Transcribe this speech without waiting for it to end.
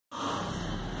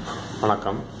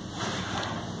வணக்கம்.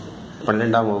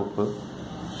 12ஆம் வகுப்பு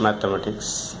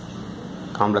மேத்தமெட்டிக்ஸ்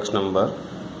காம்ப்ளெக்ஸ் நம்பர்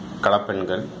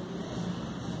கலப்பெண்கள்.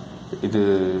 இது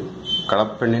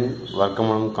கலப்பெண்ணின்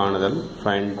வர்க்கமூலம் காணுதல்.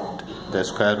 Find the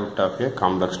square root of a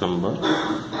complex number.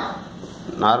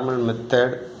 Normal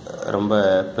method ரொம்ப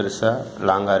பெருசாக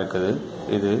லாங்காக இருக்குது.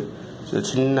 இது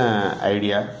சின்ன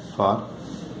ஐடியா ஃபார்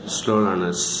ஸ்லோ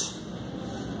லேர்னர்ஸ்,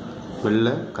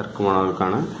 மெல்ல கற்கும்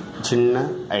மாணவர்களுக்கான சின்ன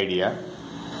ஐடியா.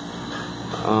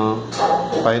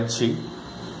 பயிற்சி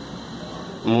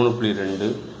 3.2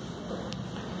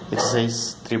 exercise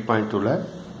 3.2ல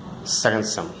second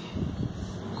sum.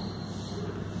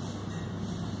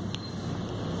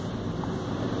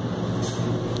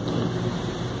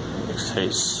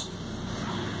 Exercise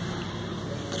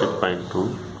 3.2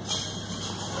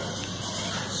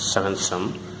 second sum.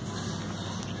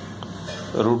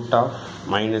 root of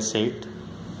 -8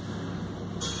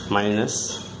 minus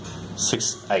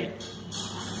 6i.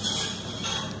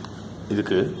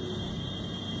 இதுக்கு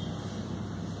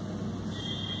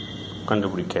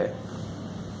கண்டுபிடிக்க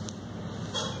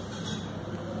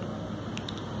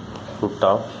root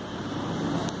of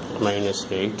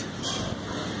 -8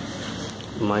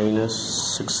 minus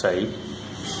 6i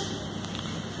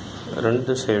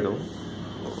ரெண்டு சைடும்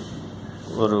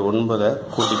ஒரு 9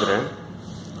 கூட்டிக்கிறேன்,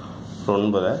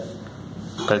 9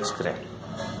 கழிச்சுக்கிறேன்.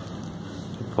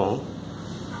 இப்போ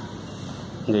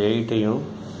இந்த 8ஐயும்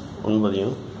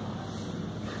 9ஐயும்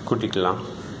கூட்டிக்கலாம்.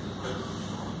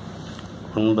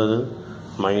 9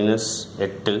 minus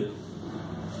 8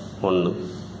 1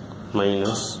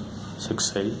 minus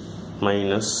 6i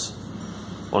minus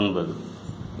 9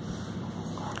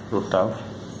 root of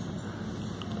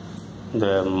இந்த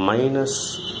minus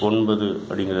 9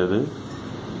 அப்படிங்கிறது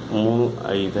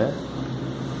 3i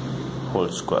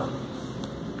whole square.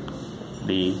 D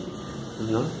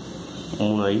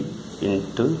 3i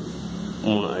into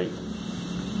 3i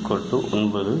equal to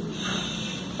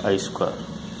 9i square.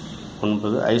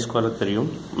 9i square தெரியும்,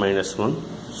 -1,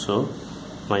 so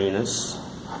minus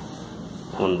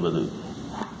 9.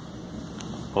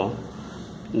 இப்போ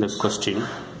இந்த கொஸ்டின்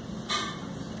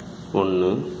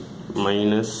 1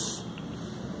 minus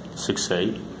 6i,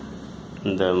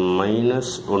 இந்த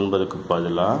 -9க்கு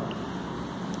பதிலாக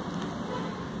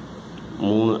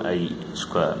 3i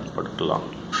ஸ்கொயர் போட்டுக்கலாம்,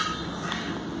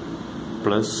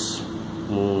 plus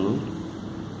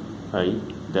 3i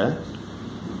the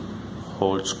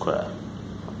whole square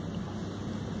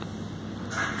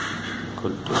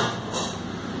equal to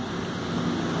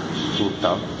root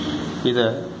of. இதை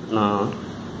நான்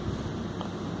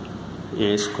a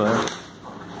square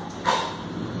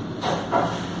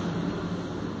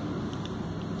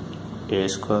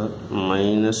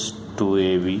minus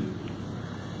 2ab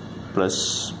plus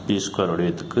B square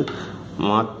உடையத்துக்கு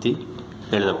மாற்றி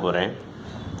எழுத போகிறேன்.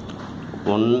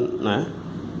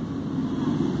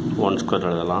 1 ஸ்கொயர்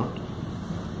எழுதலாம்.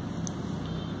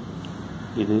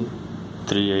 இது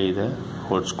 3i த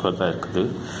ஹோல் ஸ்கொயர் தான் இருக்குது.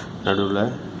 நடுவில்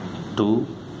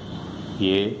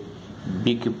 2a,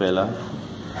 பிக்கு பதிலாக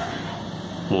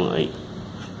 3i.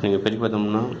 நீங்கள் பெருக்கி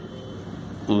பார்த்தோம்னா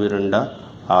 2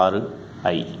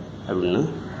 6i அப்படின்னு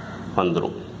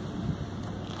வந்துடும்.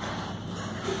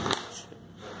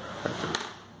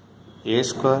 a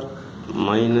square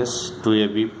minus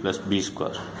 2ab plus b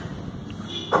square,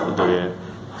 இதோடைய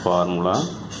formula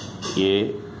a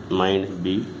minus b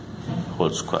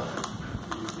whole square.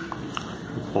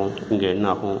 இப்போ இங்கே என்ன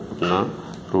ஆகும் அப்படின்னா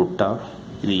ரூட் ஆஃப்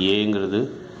இது ஏங்கிறது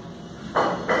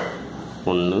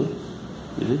 1,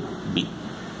 இது b.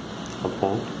 அப்போ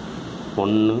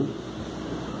 1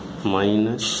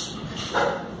 minus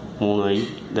 3i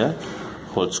the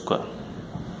whole square.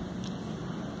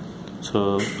 So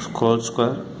whole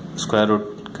square square root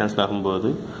cancel ஆகும்போது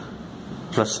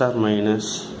plus R minus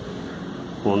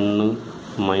 1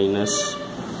 minus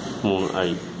 3i.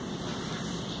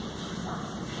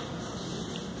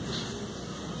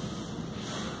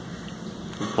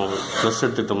 இப்போ ப்ளஸ்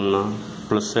எடுத்துக்கிட்டோம்னா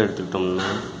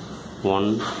 1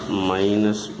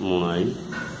 minus 3i,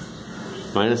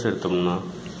 மைனஸ் எடுத்தோம்னா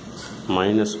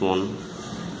 -1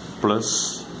 ப்ளஸ்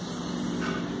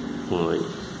 3i.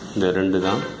 இந்த ரெண்டு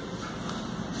தான்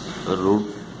root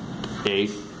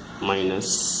 8 minus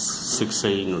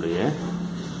 6i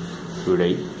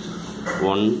விடை.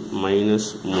 1 minus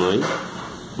 3i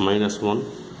minus 1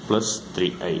 plus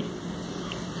 3i.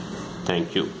 Thank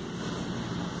you.